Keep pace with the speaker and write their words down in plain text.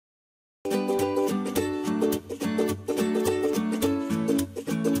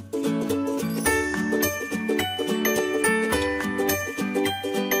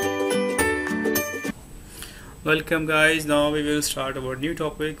Welcome guys. Now we will start our new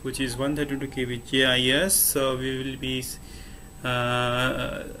topic, which is 132 kV GIS. So we will be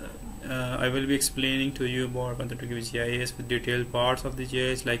I will be explaining to you about 132 kV GIS with detailed parts of the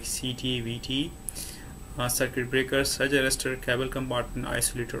GIS like CT, VT, circuit breaker, surge arrestor, cable compartment,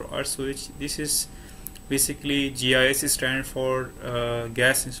 isolator, or switch. This is basically GIS stand for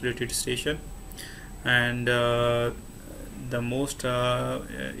gas insulated station, and the most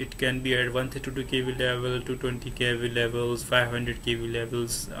it can be at 132 kV level, 220 kV levels, 500 kV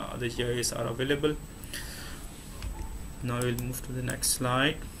levels. The GIS are available. Now we'll move to the next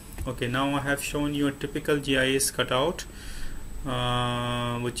slide. Okay, now I have shown you a typical GIS cutout,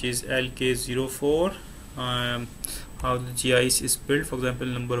 which is LK04. How the GIS is built. For example,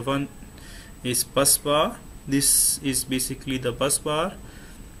 number 1 is bus bar. This is basically the bus bar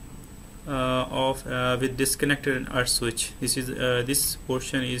with disconnected and earth switch. This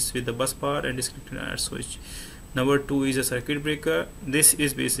portion is with the bus bar and disconnected and earth switch. Number 2 is a circuit breaker. This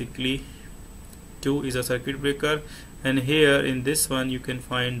is basically 2 is a circuit breaker, and here in this one you can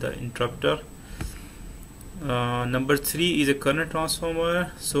find the interrupter. Number 3 is a current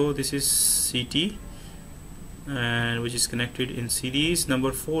transformer. So this is CT, and which is connected in series.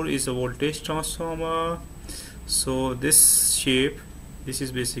 Number 4 is a voltage transformer. So this shape, this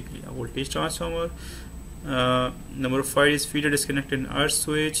is basically a voltage transformer. Number 5 is feeder disconnected and earth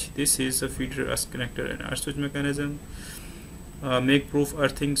switch. This is a feeder connector and earth switch mechanism. Make proof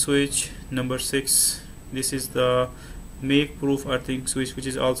earthing switch. Number 6, this is the make proof earthing switch, which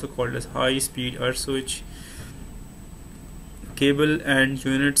is also called as high speed earth switch. Cable and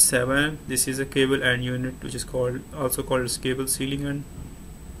unit 7. This is a cable and unit, which is also called as cable sealing. And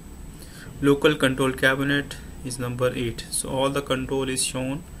local control cabinet is number 8. So all the control is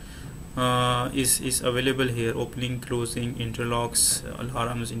shown, is available here. Opening, closing, interlocks,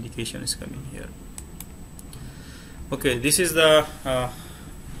 alarms, indication is coming here. Okay, this is the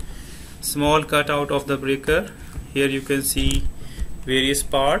small cutout of the breaker. Here you can see various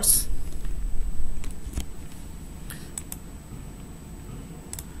parts.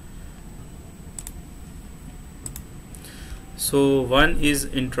 So one is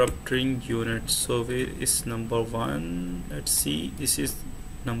interrupting unit. So where is number 1? Let's see. This is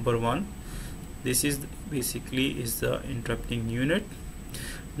number 1. This is basically is the interrupting unit.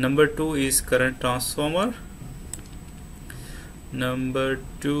 Number 2 is current transformer. Number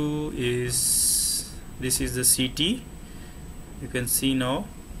 2 is, this is the CT, you can see now.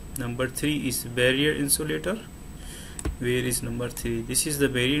 Number 3 is barrier insulator. Where is number 3? This is the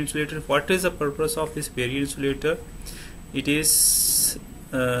barrier insulator. What is the purpose of this barrier insulator? It is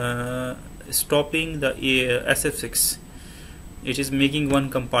stopping the SF6. It is making one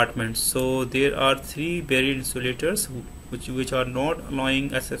compartment. So there are 3 barrier insulators which are not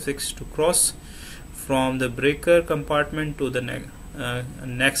allowing SF6 to cross from the breaker compartment to the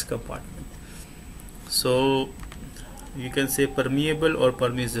next compartment. So you can say permeable or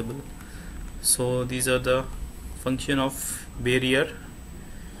permissible. So these are the function of barrier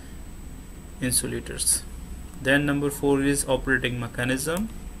insulators. Then number 4 is operating mechanism,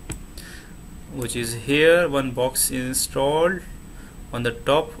 which is here. One box is installed on the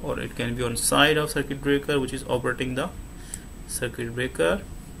top, or it can be on side of circuit breaker, which is operating the circuit breaker.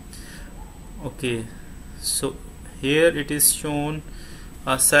 Okay, so here it is shown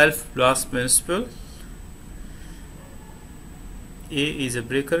a self-blast principle. A is a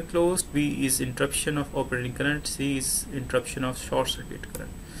breaker closed, B is interruption of operating current, C is interruption of short circuit current.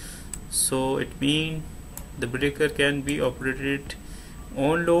 So it means the breaker can be operated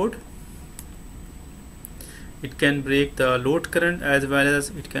on load. It can break the load current as well as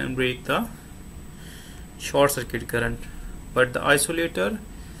it can break the short circuit current. But the isolator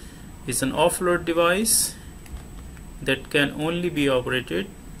is an off-load device that can only be operated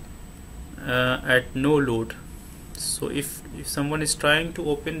at no load. So if someone is trying to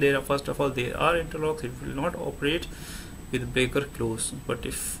open there, first of all there are interlocks, it will not operate with breaker closed. But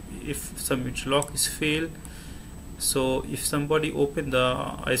if some interlock is failed, so if somebody open the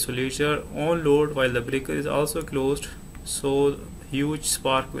isolator on load while the breaker is also closed, so huge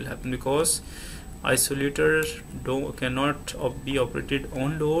spark will happen, because isolator cannot be operated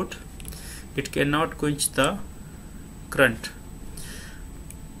on load. It cannot quench the current.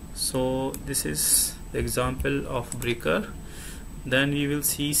 So this is the example of breaker. Then we will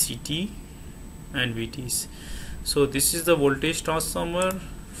see CT and VTs. So this is the voltage transformer.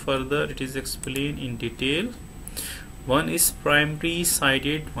 Further it is explained in detail. One is primary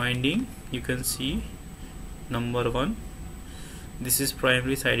sided winding. You can see number 1. This is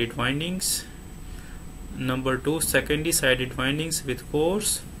primary sided windings. Number 2, secondary sided windings with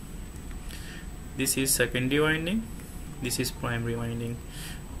cores. this is secondary winding, this is primary winding.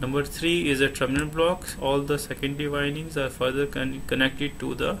 Number 3 is a terminal block. All the secondary windings are further connected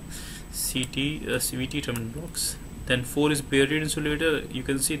to the VT terminal blocks. Then 4 is barrier insulator. You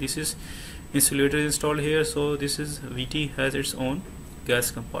can see this is insulator installed here, so this is VT has its own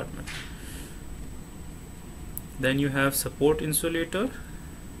gas compartment. Then you have support insulator.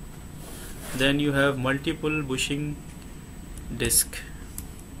 Then you have multiple bushing disc.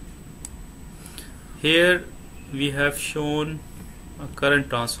 Here we have shown a current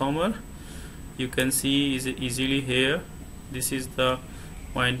transformer. You can see easily here. This is the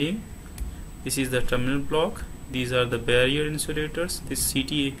winding, this is the terminal block, these are the barrier insulators. This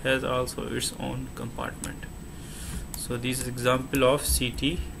CT has also its own compartment. So this is example of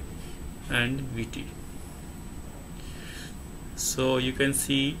CT and VT. So you can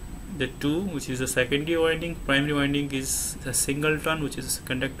see the two, which is the secondary winding. Primary winding is a singleton, which is a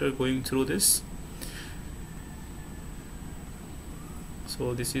conductor going through this.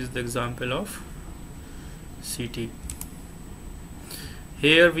 So this is the example of CT.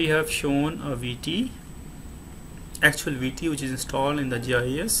 Here we have shown a VT, actual VT, which is installed in the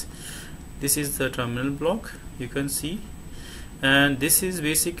GIS. This is the terminal block, you can see, and this is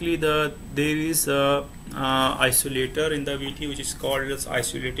basically there is a isolator in the VT, which is called as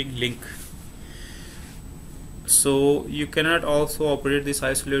isolating link. So you cannot also operate this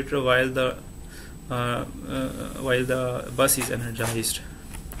isolator while the bus is energized.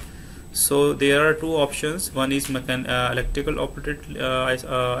 So there are two options. One is electrical operated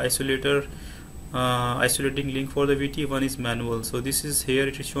isolator, isolating link for the VT. One is manual. So this is here,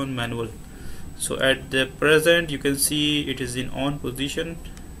 it is shown manual. So at the present you can see it is in on position.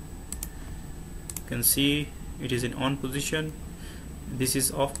 You can see it is in on position. This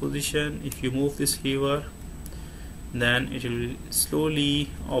is off position. If you move this lever, then it will slowly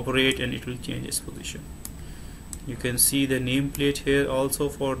operate and it will change its position. You can see the nameplate here also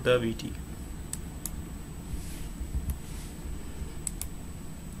for the VT.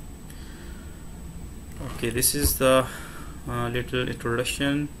 Okay, this is the little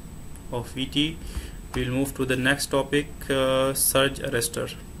introduction of VT. We'll move to the next topic, surge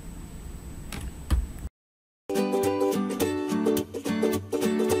arrestor.